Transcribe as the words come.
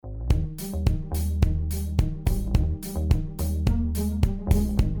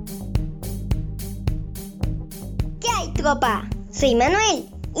Tropa, soy Manuel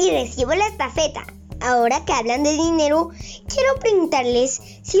y recibo la estafeta. Ahora que hablan de dinero, quiero preguntarles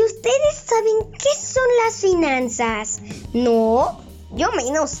si ustedes saben qué son las finanzas. ¿No? Yo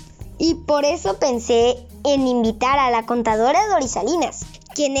menos. Y por eso pensé en invitar a la contadora Doris Salinas,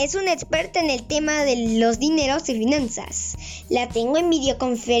 quien es una experta en el tema de los dineros y finanzas. La tengo en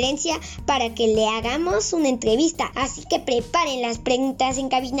videoconferencia para que le hagamos una entrevista, así que preparen las preguntas en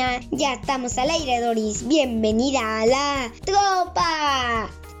cabina. Ya estamos al aire, Doris. Bienvenida a la Tropa.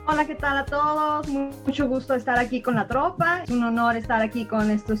 Hola, ¿qué tal a todos? Mucho gusto estar aquí con la Tropa. Es un honor estar aquí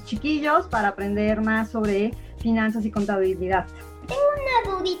con estos chiquillos para aprender más sobre finanzas y contabilidad. Tengo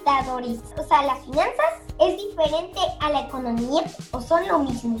una dudita, Doris. O sea, ¿las finanzas es diferente a la economía o son lo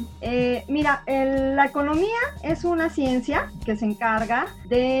mismo? Mira, la economía es una ciencia que se encarga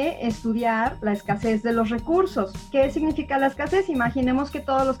de estudiar la escasez de los recursos. ¿Qué significa la escasez? Imaginemos que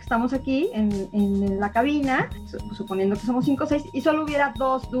todos los que estamos aquí en la cabina, suponiendo que somos 5 o 6, y solo hubiera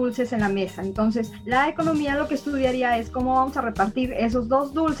 2 dulces en la mesa. Entonces, la economía lo que estudiaría es cómo vamos a repartir esos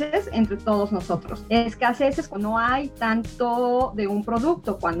 2 dulces entre todos nosotros. Escasez es cuando no hay tanto de un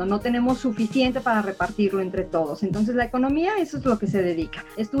producto, cuando no tenemos suficiente para repartirlo entre todos. Entonces la economía, eso es lo que se dedica.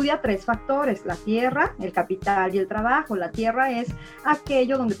 Estudia 3 factores: la tierra, el capital y el trabajo. La tierra es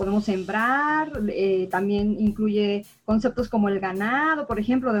aquello donde podemos sembrar, también incluye conceptos como el ganado, por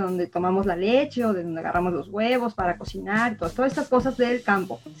ejemplo, de donde tomamos la leche o de donde agarramos los huevos para cocinar, todas estas cosas del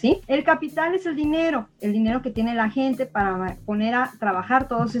campo, ¿sí? El capital es el dinero que tiene la gente para poner a trabajar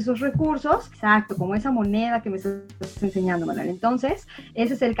todos esos recursos, exacto, como esa moneda que me estás enseñando, Manuel. Entonces,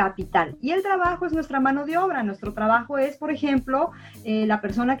 ese es el capital. Y el trabajo es nuestra mano de obra. Nuestro trabajo es, por ejemplo, la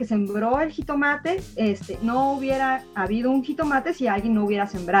persona que sembró el jitomate, no hubiera habido un jitomate si alguien no hubiera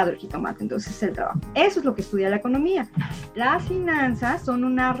sembrado el jitomate. Entonces, es el trabajo. Eso es lo que estudia la economía. Las finanzas son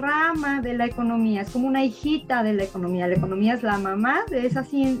una rama de la economía, es como una hijita de la economía. La economía es la mamá de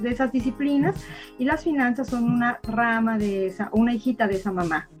esas disciplinas y las finanzas son una rama una hijita de esa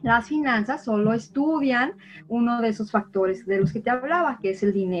mamá. Las finanzas solo estudian uno de esos factores de los que te hablaba, que es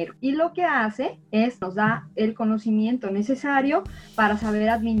el dinero. Y lo que hace es nos da el conocimiento necesario para saber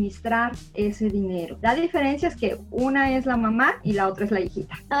administrar ese dinero. La diferencia es que una es la mamá y la otra es la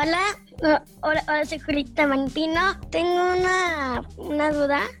hijita. Hola, soy Julieta Mantino. Tengo una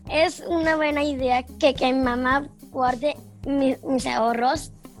duda. ¿Es una buena idea que mi mamá guarde mis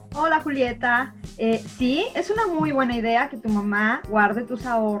ahorros? Hola, Julieta. Sí, es una muy buena idea que tu mamá guarde tus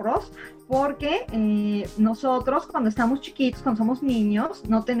ahorros, porque nosotros cuando estamos chiquitos, cuando somos niños,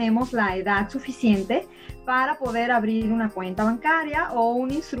 no tenemos la edad suficiente para poder abrir una cuenta bancaria o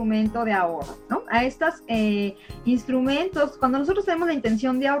un instrumento de ahorro, ¿no? A estos instrumentos, cuando nosotros tenemos la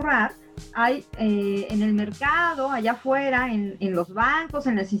intención de ahorrar, hay en el mercado, allá afuera, en los bancos,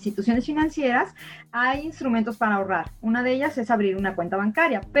 en las instituciones financieras, hay instrumentos para ahorrar. Una de ellas es abrir una cuenta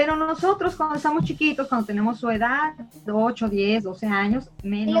bancaria. Pero nosotros, cuando estamos chiquitos, cuando tenemos su edad, 8, 10, 12 años,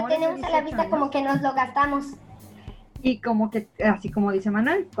 menores, y lo tenemos a la vista como que nos lo gastamos. Y como que, así como dice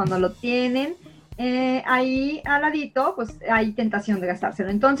Manuel, cuando lo tienen ahí al ladito, pues hay tentación de gastárselo.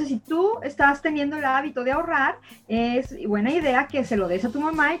 Entonces, si tú estás teniendo el hábito de ahorrar, es buena idea que se lo des a tu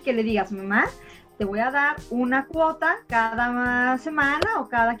mamá y que le digas: mamá, te voy a dar una cuota cada semana o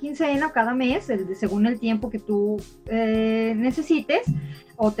cada quincena o cada mes, según el tiempo que tú necesites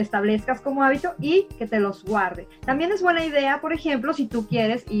o te establezcas como hábito, y que te los guarde. También es buena idea, por ejemplo, si tú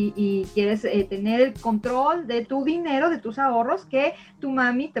quieres y quieres tener el control de tu dinero, de tus ahorros, que tu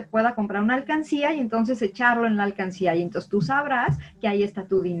mami te pueda comprar una alcancía y entonces echarlo en la alcancía, y entonces tú sabrás que ahí está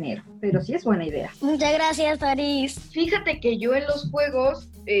tu dinero. Pero sí es buena idea. Muchas gracias, Doris. Fíjate que yo en los juegos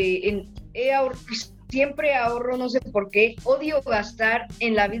siempre ahorro, no sé por qué. Odio gastar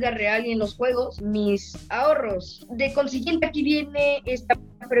en la vida real y en los juegos mis ahorros. De consiguiente, aquí viene esta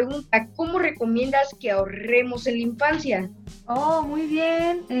pregunta: ¿cómo recomiendas que ahorremos en la infancia? Oh, muy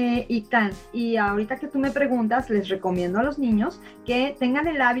bien, Ictan. Y ahorita que tú me preguntas, les recomiendo a los niños que tengan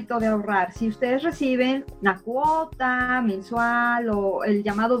el hábito de ahorrar. Si ustedes reciben una cuota mensual o el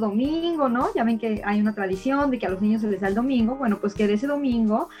llamado domingo, ¿no? Ya ven que hay una tradición de que a los niños se les da el domingo. Bueno, pues que de ese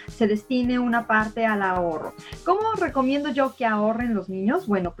domingo se destine una parte al ahorro. ¿Cómo recomiendo yo que ahorren los niños?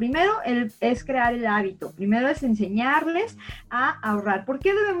 Bueno, primero es crear el hábito. Primero es enseñarles a ahorrar. ¿Por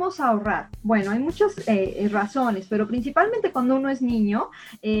qué debemos ahorrar? Bueno, hay muchas razones, pero principalmente cuando uno es niño,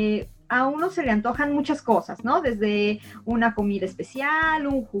 a uno se le antojan muchas cosas, ¿no? Desde una comida especial,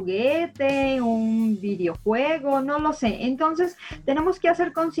 un juguete, un videojuego, no lo sé. Entonces, tenemos que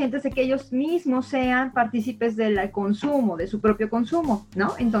hacer conscientes de que ellos mismos sean partícipes del consumo, de su propio consumo,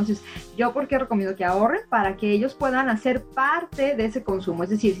 ¿no? Entonces, yo porque recomiendo que ahorren para que ellos puedan hacer parte de ese consumo. Es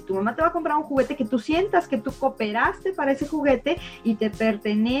decir, si tu mamá te va a comprar un juguete, que tú sientas que tú cooperaste para ese juguete y te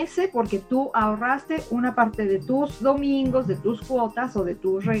pertenece porque tú ahorraste una parte de tus domingos, de tus cuotas o de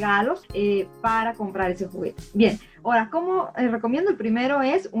tus regalos para comprar ese juguete. Bien, ahora, ¿cómo recomiendo? El primero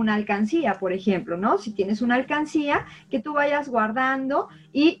es una alcancía, por ejemplo, ¿no? Si tienes una alcancía, que tú vayas guardando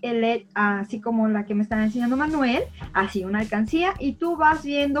y así como la que me está enseñando Manuel, así una alcancía, y tú vas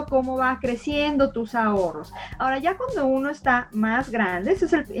viendo cómo va creciendo tus ahorros. Ahora, ya cuando uno está más grande, ese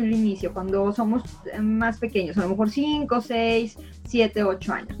es el inicio, cuando somos más pequeños, a lo mejor 5, 6, 7,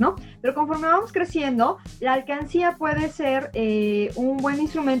 8 años, ¿no? Pero conforme vamos creciendo, la alcancía puede ser un buen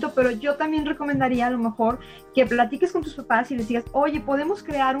instrumento, pero yo también recomendaría a lo mejor que platiques con tus papás y les digas, oye, podemos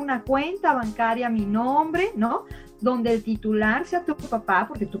crear una cuenta bancaria a mi nombre, ¿no? Donde el titular sea tu papá,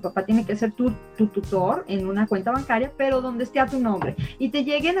 porque tu papá tiene que ser tu tutor en una cuenta bancaria, pero donde esté a tu nombre. Y te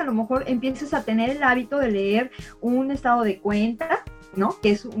lleguen, a lo mejor empieces a tener el hábito de leer un estado de cuenta, ¿no?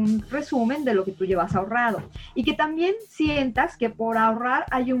 Que es un resumen de lo que tú llevas ahorrado. Y que también sientas que por ahorrar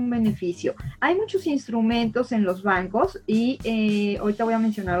hay un beneficio. Hay muchos instrumentos en los bancos y ahorita voy a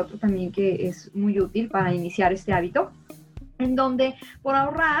mencionar otro también que es muy útil para iniciar este hábito, en donde por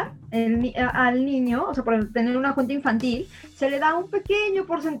ahorrar al niño, o sea, por tener una cuenta infantil, se le da un pequeño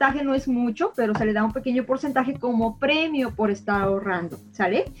porcentaje, no es mucho, pero se le da un pequeño porcentaje como premio por estar ahorrando,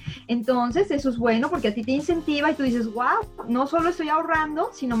 ¿sale? Entonces, eso es bueno porque a ti te incentiva y tú dices, wow, no solo estoy ahorrando,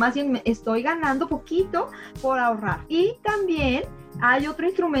 sino más bien me estoy ganando poquito por ahorrar. Y también hay otro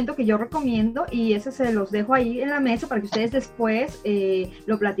instrumento que yo recomiendo y ese se los dejo ahí en la mesa para que ustedes después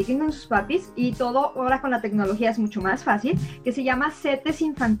lo platiquen con sus papis, y todo ahora con la tecnología es mucho más fácil, que se llama setes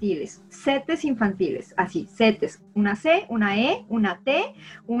infantiles, así, setes, una C, una E, una T,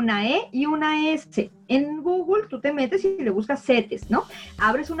 una E y una S. En Google tú te metes y le buscas setes, ¿no?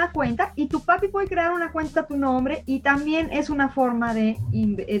 Abres una cuenta y tu papi puede crear una cuenta a tu nombre y también es una forma de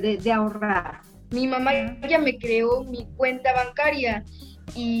ahorrar. Mi mamá ya me creó mi cuenta bancaria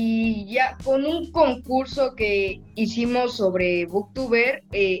y ya con un concurso que hicimos sobre Booktuber,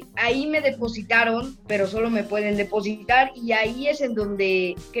 ahí me depositaron, pero solo me pueden depositar, y ahí es en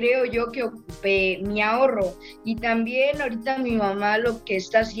donde creo yo que ocupé mi ahorro. Y también ahorita mi mamá lo que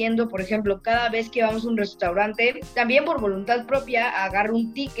está haciendo, por ejemplo, cada vez que vamos a un restaurante, también por voluntad propia, agarro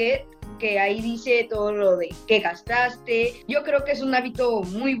un ticket que ahí dice todo lo de qué gastaste. Yo creo que es un hábito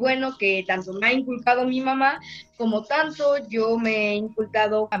muy bueno que tanto me ha inculcado mi mamá como tanto yo me he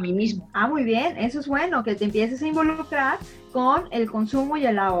inculcado a mí mismo. Ah, muy bien, eso es bueno, que te empieces a involucrar con el consumo y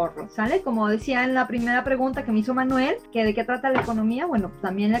el ahorro, ¿sale? Como decía en la primera pregunta que me hizo Manuel, que de qué trata la economía, bueno,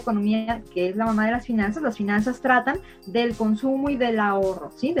 también la economía, que es la mamá de las finanzas tratan del consumo y del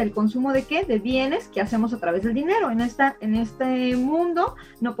ahorro, ¿sí? Del consumo de qué? De bienes que hacemos a través del dinero. En este mundo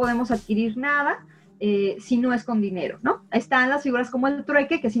no podemos adquirir nada si no es con dinero, ¿no? Están las figuras como el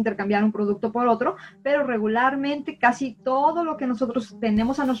trueque, que es intercambiar un producto por otro, pero regularmente casi todo lo que nosotros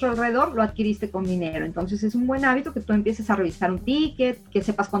tenemos a nuestro alrededor lo adquiriste con dinero. Entonces es un buen hábito que tú empieces a revisar un ticket, que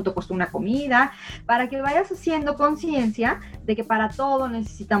sepas cuánto costó una comida, para que vayas haciendo conciencia de que para todo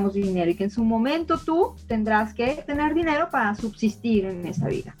necesitamos dinero y que en su momento tú tendrás que tener dinero para subsistir en esta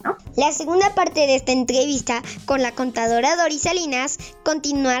vida, ¿no? La segunda parte de esta entrevista con la contadora Doris Salinas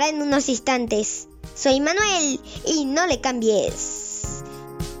continuará en unos instantes. Soy Manuel y no le cambies.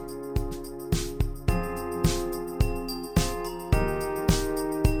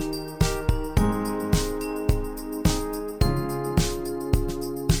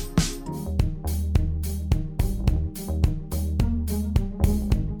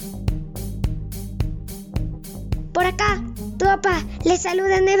 Por acá, Tropa, le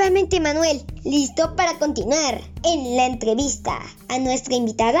saluda nuevamente Manuel, listo para continuar en la entrevista a nuestra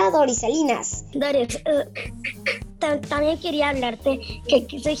invitada Doris Salinas. Doris, también quería hablarte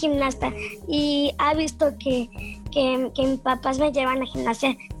que soy gimnasta y ha visto que mis papás me llevan a la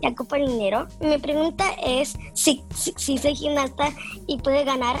gimnasia y ocupo dinero. Mi pregunta es si soy gimnasta y puedo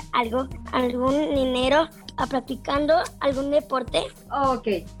ganar algún dinero practicando algún deporte. Ok,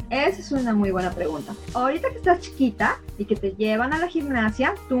 esa es una muy buena pregunta. Ahorita que estás chiquita y que te llevan a la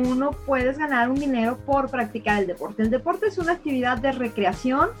gimnasia, tú no puedes ganar un dinero por practicar el deporte. El deporte es una actividad de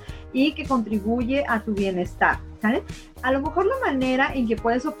recreación y que contribuye a tu bienestar, ¿sale? A lo mejor la manera en que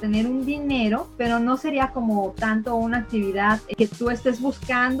puedes obtener un dinero, pero no sería como tanto una actividad que tú estés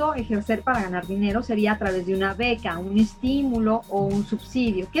buscando ejercer para ganar dinero, sería a través de una beca, un estímulo o un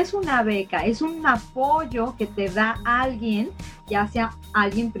subsidio. ¿Qué es una beca? Es un apoyo que te da alguien, ya sea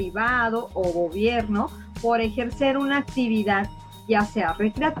alguien privado o gobierno, por ejercer una actividad, ya sea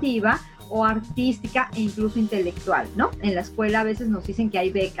recreativa o artística e incluso intelectual, ¿no? En la escuela a veces nos dicen que hay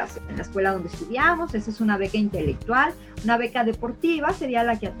becas. En la escuela donde estudiamos, esa es una beca intelectual. Una beca deportiva sería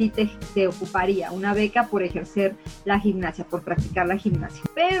la que a ti te ocuparía. Una beca por ejercer la gimnasia, por practicar la gimnasia.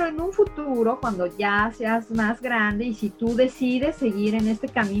 Pero en un futuro, cuando ya seas más grande y si tú decides seguir en este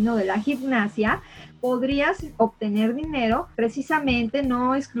camino de la gimnasia, podrías obtener dinero precisamente,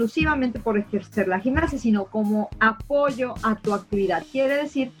 no exclusivamente por ejercer la gimnasia, sino como apoyo a tu actividad. Quiere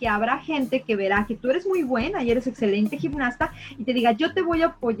decir que habrá gente que verá que tú eres muy buena y eres excelente gimnasta y te diga, yo te voy a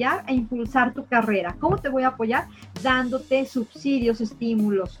apoyar a impulsar tu carrera. ¿Cómo te voy a apoyar? Dándote subsidios,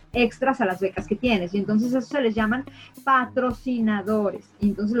 estímulos extras a las becas que tienes. Y entonces eso se les llaman patrocinadores. Y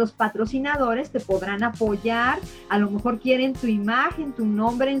entonces los patrocinadores te podrán apoyar, a lo mejor quieren tu imagen, tu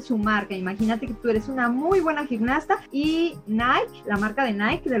nombre en su marca. Imagínate que tú eres una muy buena gimnasta y Nike, la marca de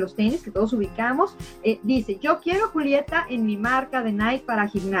Nike, de los tenis que todos ubicamos, dice, yo quiero a Julieta en mi marca de Nike para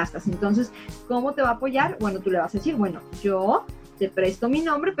gimnastas. Entonces, ¿cómo te va a apoyar? Bueno, tú le vas a decir, bueno, yo te presto mi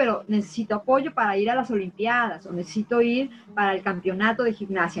nombre, pero necesito apoyo para ir a las Olimpiadas o necesito ir para el campeonato de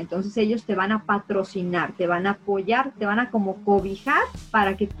gimnasia. Entonces ellos te van a patrocinar, te van a apoyar, te van a como cobijar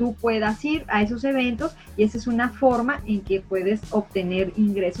para que tú puedas ir a esos eventos y esa es una forma en que puedes obtener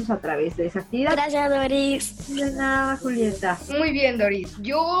ingresos a través de esa actividad. Gracias, Doris. De nada, Julieta. Muy bien, Doris.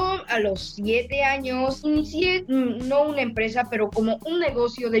 Yo a los 7 años inicié no una empresa, pero como un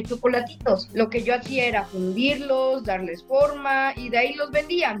negocio de chocolatitos. Lo que yo hacía era fundirlos, darles forma y de ahí los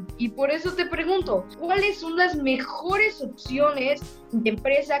vendían. Y por eso te pregunto, ¿cuáles son las mejores opciones de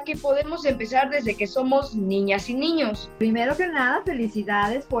empresa que podemos empezar desde que somos niñas y niños? Primero que nada,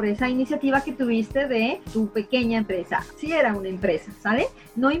 felicidades por esa iniciativa que tuviste de tu pequeña empresa. Sí era una empresa, ¿sale?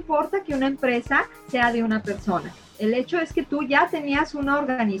 No importa que una empresa sea de una persona. El hecho es que tú ya tenías una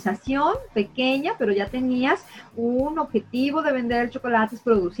organización pequeña, pero ya tenías un objetivo de vender chocolates,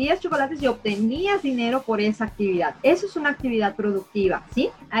 producías chocolates y obtenías dinero por esa actividad. Eso es una actividad productiva,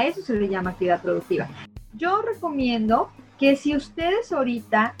 ¿sí? A eso se le llama actividad productiva. Yo recomiendo que si ustedes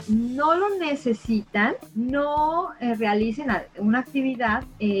ahorita no lo necesitan, no realicen una actividad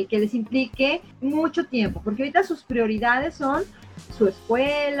que les implique mucho tiempo, porque ahorita sus prioridades son su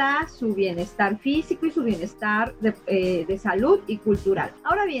escuela, su bienestar físico y su bienestar de salud y cultural.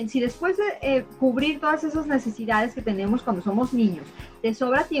 Ahora bien, si después de cubrir todas esas necesidades que tenemos cuando somos niños, te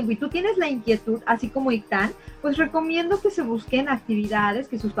sobra tiempo y tú tienes la inquietud, así como Ictán, pues recomiendo que se busquen actividades,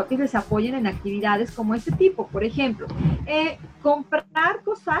 que sus papis les apoyen en actividades como este tipo. Por ejemplo, comprar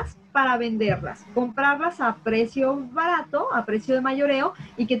cosas para venderlas, comprarlas a precio barato, a precio de mayoreo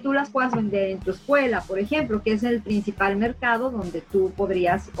y que tú las puedas vender en tu escuela, por ejemplo, que es el principal mercado donde tú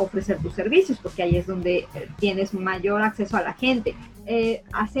podrías ofrecer tus servicios, porque ahí es donde tienes mayor acceso a la gente.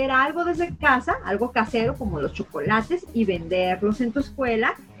 Hacer algo desde casa, algo casero como los chocolates y venderlos en tu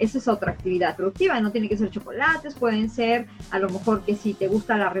escuela, esa es otra actividad productiva. No tiene que ser chocolates, pueden ser a lo mejor que si te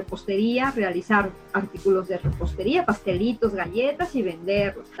gusta la repostería, realizar artículos de repostería, pastelitos, galletas y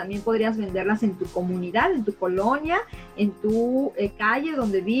venderlos. También podrías venderlas en tu comunidad, en tu colonia, en tu calle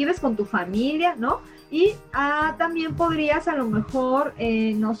donde vives, con tu familia, ¿no? Y también podrías a lo mejor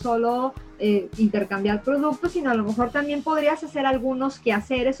no solo intercambiar productos, sino a lo mejor también podrías hacer algunos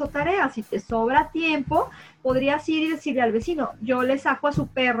quehaceres o tareas. Si te sobra tiempo, podrías ir y decirle al vecino, yo le saco a su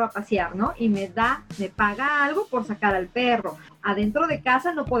perro a pasear, ¿no? Y me paga algo por sacar al perro. Adentro de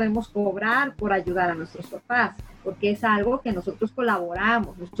casa no podemos cobrar por ayudar a nuestros papás, porque es algo que nosotros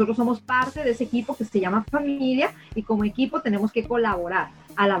colaboramos. Nosotros somos parte de ese equipo que se llama familia y como equipo tenemos que colaborar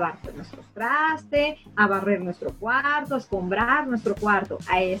a lavar nuestros trastes, a barrer nuestro cuarto, a escombrar nuestro cuarto.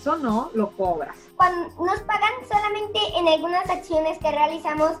 A eso no lo cobras. Cuando nos pagan solamente en algunas acciones que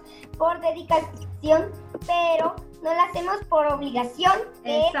realizamos por dedicación, pero no lo hacemos por obligación.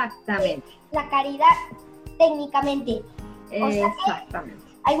 Exactamente. La caridad técnicamente. Exactamente.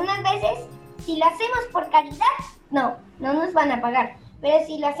 Algunas veces, si lo hacemos por caridad, no nos van a pagar. Pero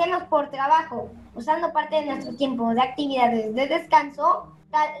si lo hacemos por trabajo, usando parte de nuestro tiempo de actividades de descanso,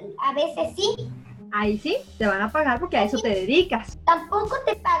 a veces sí. Ahí sí, te van a pagar porque a eso te dedicas. Tampoco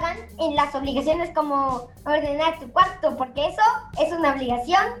te pagan en las obligaciones como ordenar tu cuarto, porque eso es una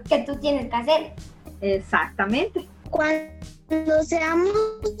obligación que tú tienes que hacer. Exactamente. Cuando seamos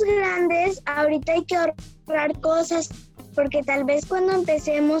grandes, ahorita hay que ahorrar cosas porque tal vez cuando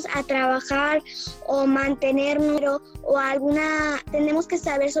empecemos a trabajar o mantenernos o tenemos que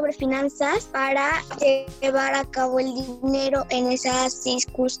saber sobre finanzas para llevar a cabo el dinero en esas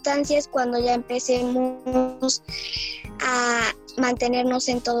circunstancias cuando ya empecemos a mantenernos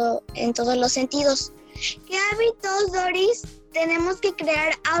en todos los sentidos. ¿Qué hábitos, Doris, tenemos que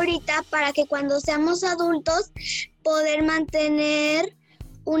crear ahorita para que cuando seamos adultos poder mantener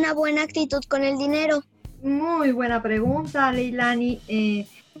una buena actitud con el dinero? Muy buena pregunta, Leilani.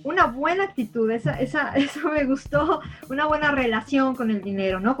 Una buena actitud, eso me gustó, una buena relación con el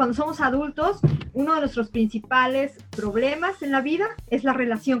dinero, ¿no? Cuando somos adultos, uno de nuestros principales problemas en la vida es la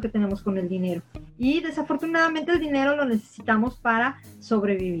relación que tenemos con el dinero. Y desafortunadamente el dinero lo necesitamos para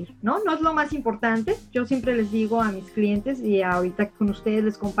sobrevivir, ¿no? No es lo más importante. Yo siempre les digo a mis clientes y ahorita con ustedes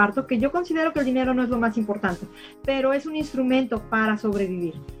les comparto que yo considero que el dinero no es lo más importante, pero es un instrumento para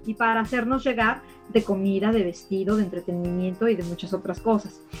sobrevivir y para hacernos llegar de comida, de vestido, de entretenimiento y de muchas otras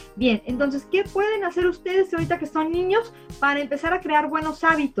cosas. Bien, entonces, ¿qué pueden hacer ustedes ahorita que son niños para empezar a crear buenos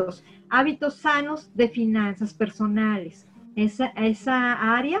hábitos sanos de finanzas personales?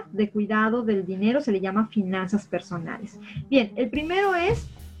 Esa área de cuidado del dinero se le llama finanzas personales. Bien, el primero es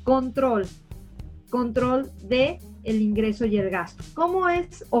control de el ingreso y el gasto. ¿Cómo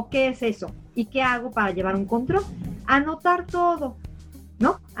es o qué es eso? ¿Y qué hago para llevar un control? Anotar todo,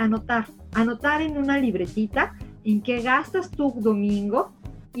 ¿no? Anotar en una libretita en qué gastas tu domingo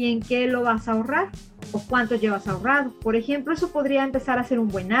y en qué lo vas a ahorrar o cuánto llevas ahorrado. Por ejemplo, eso podría empezar a ser un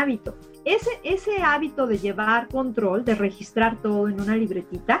buen hábito. Ese hábito de llevar control, de registrar todo en una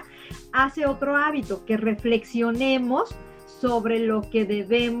libretita, hace otro hábito, que reflexionemos sobre lo que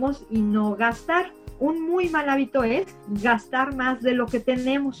debemos y no gastar. Un muy mal hábito es gastar más de lo que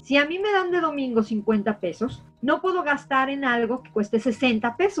tenemos. Si a mí me dan de domingo 50 pesos, no puedo gastar en algo que cueste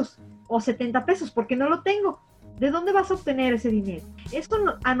 60 pesos o 70 pesos porque no lo tengo. ¿De dónde vas a obtener ese dinero? Esto,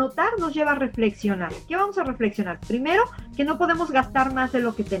 anotar, nos lleva a reflexionar. ¿Qué vamos a reflexionar? Primero, que no podemos gastar más de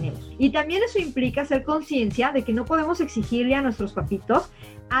lo que tenemos. Y también eso implica hacer conciencia de que no podemos exigirle a nuestros papitos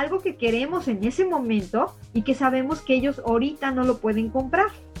algo que queremos en ese momento y que sabemos que ellos ahorita no lo pueden comprar.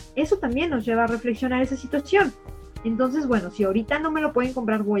 Eso también nos lleva a reflexionar esa situación. Entonces, bueno, si ahorita no me lo pueden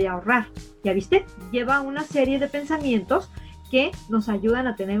comprar, voy a ahorrar. ¿Ya viste? Lleva una serie de pensamientos que nos ayudan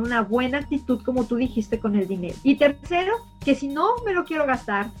a tener una buena actitud, como tú dijiste, con el dinero. Y tercero, que si no me lo quiero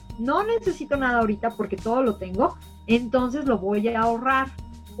gastar, no necesito nada ahorita porque todo lo tengo, entonces lo voy a ahorrar.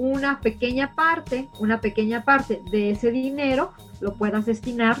 Una pequeña parte de ese dinero lo puedas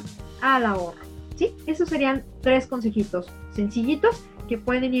destinar al ahorro, ¿sí? Esos serían 3 consejitos sencillitos que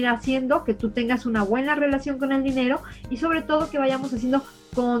pueden ir haciendo que tú tengas una buena relación con el dinero y sobre todo que vayamos haciendo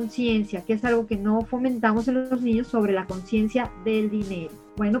conciencia, que es algo que no fomentamos en los niños, sobre la conciencia del dinero.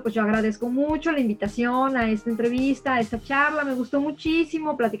 Bueno, pues yo agradezco mucho la invitación a esta entrevista, a esta charla. Me gustó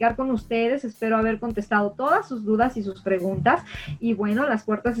muchísimo platicar con ustedes. Espero haber contestado todas sus dudas y sus preguntas. Y bueno, las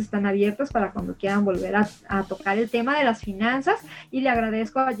puertas están abiertas para cuando quieran volver a tocar el tema de las finanzas. Y le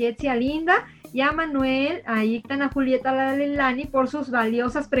agradezco a Jetsi, a Linda y a Manuel, a Ictan, a Julieta, a Lelani por sus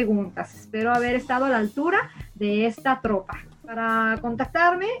valiosas preguntas. Espero haber estado a la altura de esta tropa. Para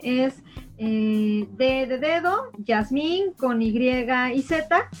contactarme es D de dedo, Yasmín con Y y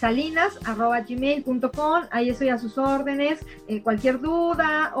Z, Salinas @gmail.com. Ahí estoy a sus órdenes. Cualquier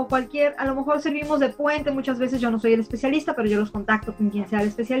duda o a lo mejor servimos de puente. Muchas veces yo no soy el especialista, pero yo los contacto con quien sea el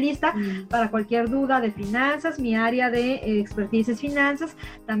especialista para cualquier duda de finanzas. Mi área de expertise es finanzas,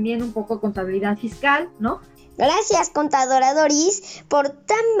 también un poco contabilidad fiscal, ¿no? Gracias, contadora Doris, por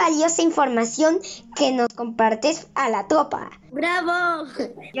tan valiosa información que nos compartes a la tropa. ¡Bravo!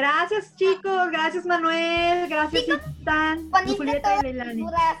 Gracias, chicos. Gracias, Manuel. Gracias, Ictan, Julieta y Leilani.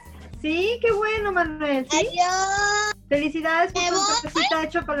 Sí, qué bueno, Manuel. ¿Sí? Adiós. Felicidades por tu cafecita de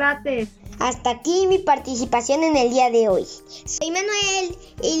chocolates. Hasta aquí mi participación en el día de hoy. Soy Manuel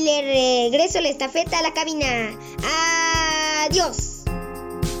y le regreso la estafeta a la cabina. Adiós.